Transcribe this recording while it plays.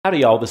Howdy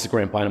y'all, this is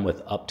Grant Bynum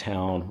with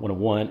Uptown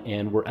 101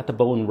 and we're at the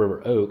Bowen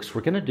River Oaks.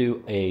 We're gonna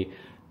do a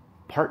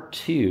part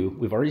two.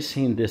 We've already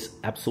seen this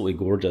absolutely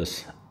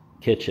gorgeous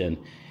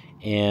kitchen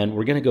and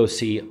we're gonna go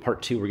see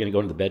part two. We're gonna go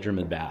into the bedroom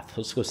and bath.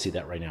 Let's go see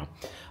that right now.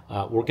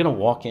 We're gonna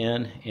walk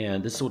in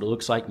and this is what it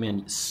looks like,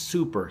 man.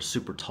 Super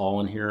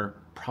tall in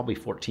here, probably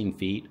 14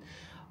 feet.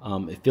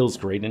 It feels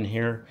great in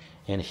here.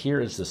 And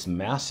here is this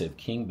massive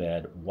king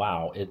bed.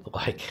 Wow,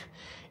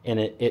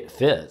 it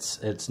fits.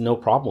 It's no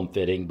problem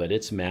fitting, but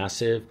it's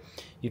massive.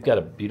 You've got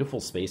a beautiful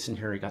space in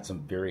here. You got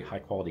some very high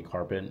quality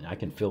carpet. I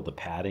can feel the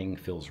padding,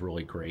 feels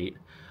really great.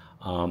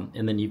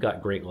 And then you've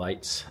got great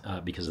lights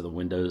because of the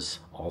windows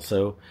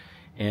also.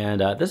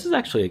 And this is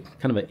actually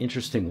kind of an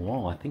interesting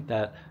wall. I think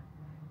that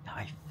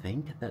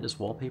is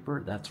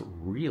wallpaper. That's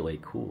really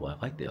cool. I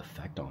like the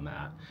effect on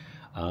that.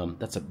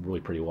 That's a really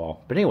pretty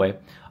wall. But anyway,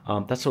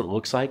 that's what it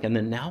looks like. And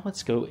then now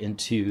let's go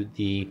into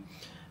the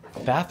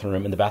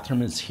bathroom, and the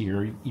bathroom is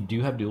here. You do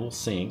have dual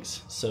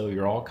sinks, so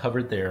you're all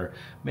covered there.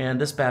 Man,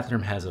 this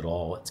bathroom has it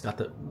all. It's got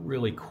the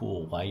really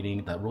cool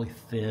lighting, that really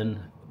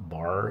thin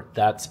bar.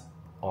 That's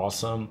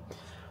awesome.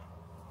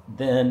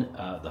 Then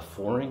the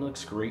flooring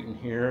looks great in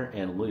here,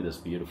 and look at this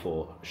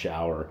beautiful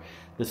shower.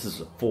 This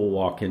is a full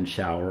walk-in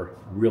shower,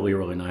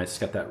 really nice. It's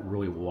got that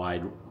really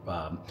wide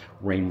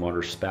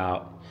rainwater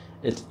spout.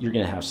 You're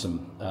gonna have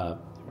some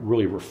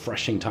really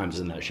refreshing times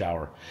in that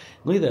shower.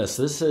 Look at this.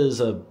 This is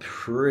a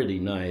pretty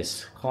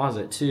nice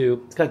closet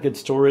too. It's got good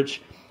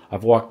storage.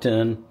 I've walked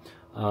in.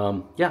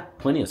 Yeah,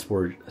 plenty of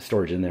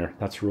storage in there.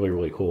 That's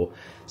really cool.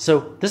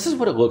 So this is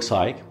what it looks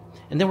like.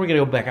 And then we're going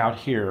to go back out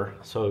here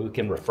so we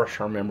can refresh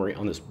our memory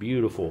on this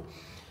beautiful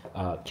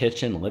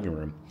kitchen and living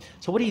room.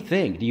 So what do you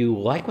think? Do you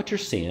like what you're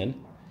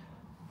seeing?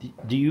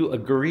 Do you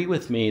agree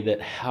with me that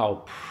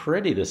how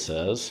pretty this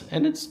is?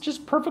 And it's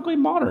just perfectly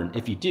modern.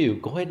 If you do,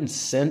 go ahead and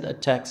send a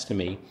text to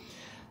me.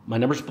 My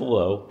number's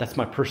below. That's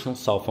my personal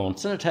cell phone.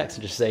 Send a text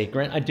and just say,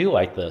 Grant, I do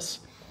like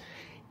this.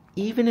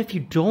 Even if you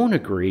don't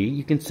agree,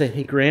 you can say,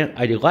 hey, Grant,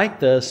 I do like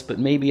this, but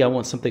maybe I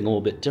want something a little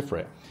bit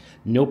different.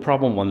 No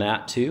problem on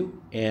that too.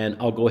 And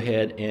I'll go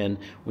ahead and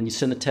when you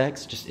send a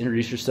text, just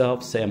introduce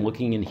yourself. Say, I'm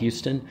looking in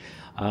Houston.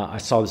 I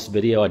saw this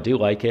video. I do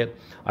like it.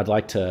 I'd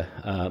like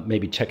to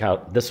maybe check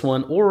out this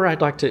one, or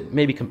I'd like to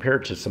maybe compare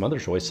it to some other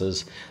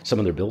choices, some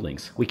other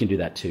buildings. We can do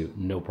that too.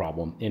 No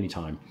problem.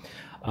 Anytime.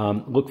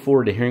 Look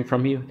forward to hearing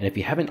from you. And if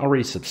you haven't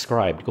already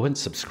subscribed, go ahead and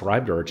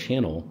subscribe to our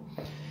channel.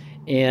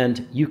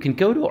 And you can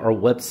go to our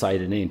website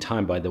at any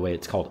time, by the way.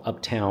 It's called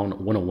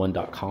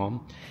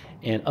uptown101.com.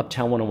 And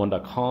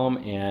uptown101.com,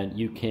 and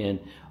you can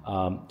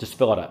just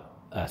fill out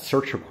a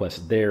search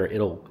request there.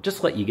 It'll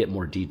just let you get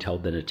more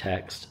detailed than a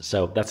text.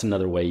 So that's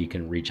another way you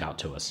can reach out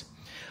to us.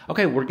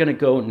 Okay, we're going to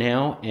go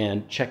now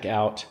and check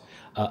out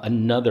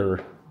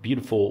another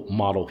beautiful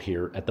model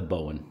here at the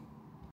Bowen.